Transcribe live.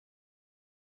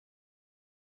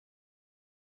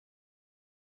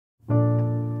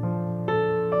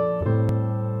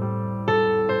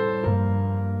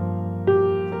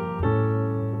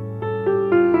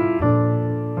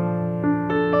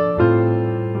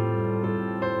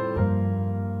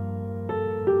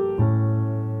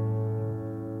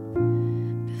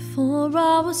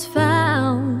was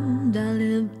found, I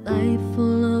lived life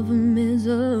full of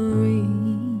misery.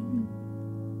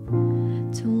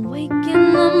 To wake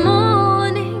in the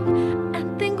morning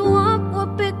and think what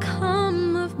would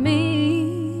become of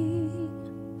me.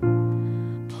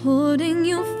 Putting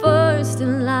you first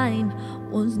in line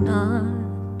was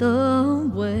not the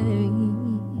way.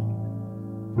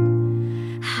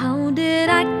 How did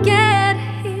I get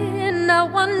here? Now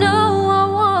I know I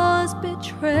was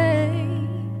betrayed.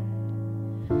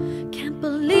 Can't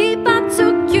believe I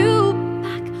took you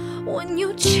back when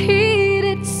you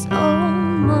cheated so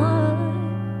much.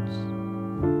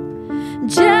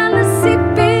 Jealousy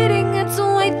beating its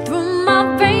way through my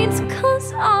veins,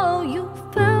 'cause all you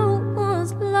felt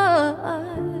was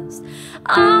lust.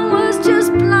 I was just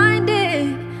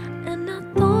blinded and I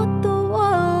thought the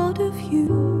world of you.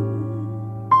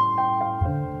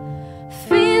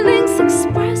 Feelings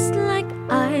expressed like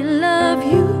I love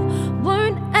you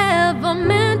weren't ever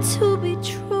meant to be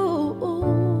true.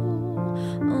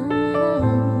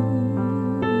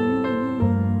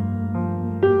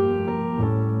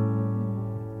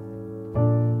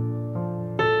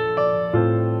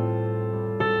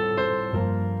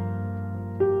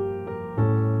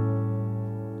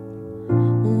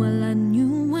 Well, I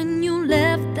knew when you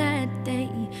left that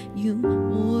day you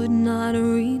would not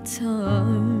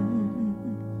return.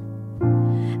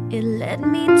 It led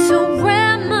me to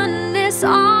reminisce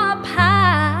our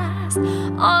past.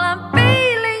 All I'm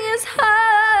feeling is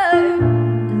hurt.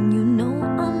 And you know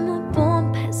I'm a born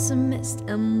pessimist,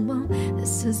 and well,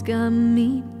 this has got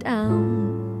me down.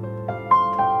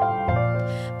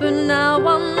 But now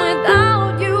I'm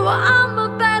without you, I'm a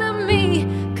better me,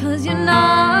 'cause you're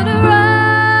not around.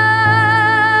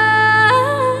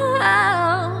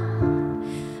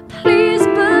 Please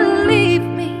believe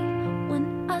me when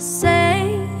I say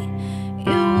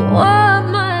you were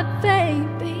my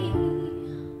baby.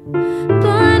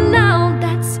 But now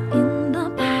that's in the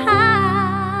past.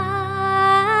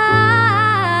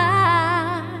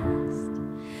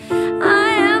 I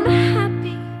am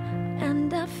happy and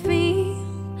I feel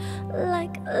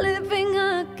like living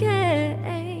again.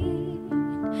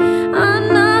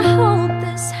 And I hope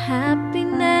this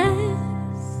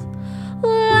happiness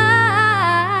will last.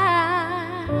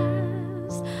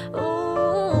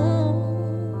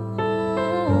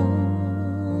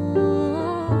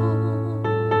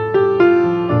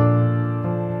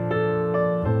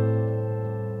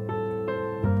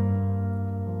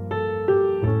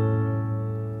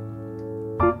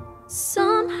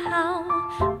 Somehow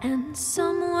and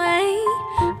some way,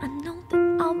 I know that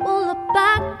I will look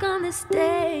back on this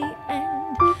day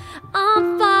and I'll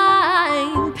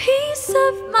find peace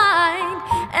of mind,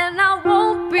 and I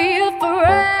won't be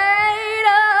afraid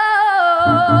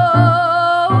of